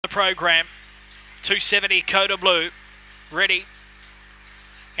program. 270 Coda Blue, ready.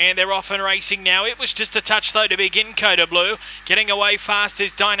 And they're off and racing now. It was just a touch, though, to begin Coda Blue. Getting away fast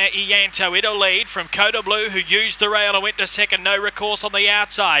is Dina Ianto. It'll lead from Coda Blue, who used the rail and went to second. No Recourse on the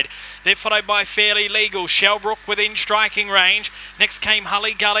outside. They're followed by Fairly Legal. Shellbrook within striking range. Next came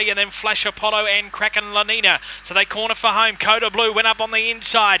Hully Gully and then Flash Apollo and Kraken Lanina. So they corner for home. Coda Blue went up on the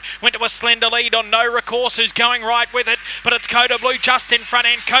inside. Went to a slender lead on No Recourse, who's going right with it. But it's Coda Blue just in front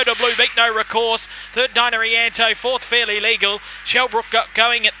end. Coda Blue beat No Recourse. Third, Dina Ianto. Fourth, Fairly Legal. Shellbrook got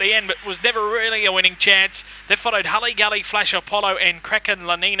going at the end, but was never really a winning chance. They followed Hully Gully, Flash Apollo and Kraken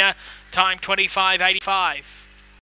Lanina. Time 25.85.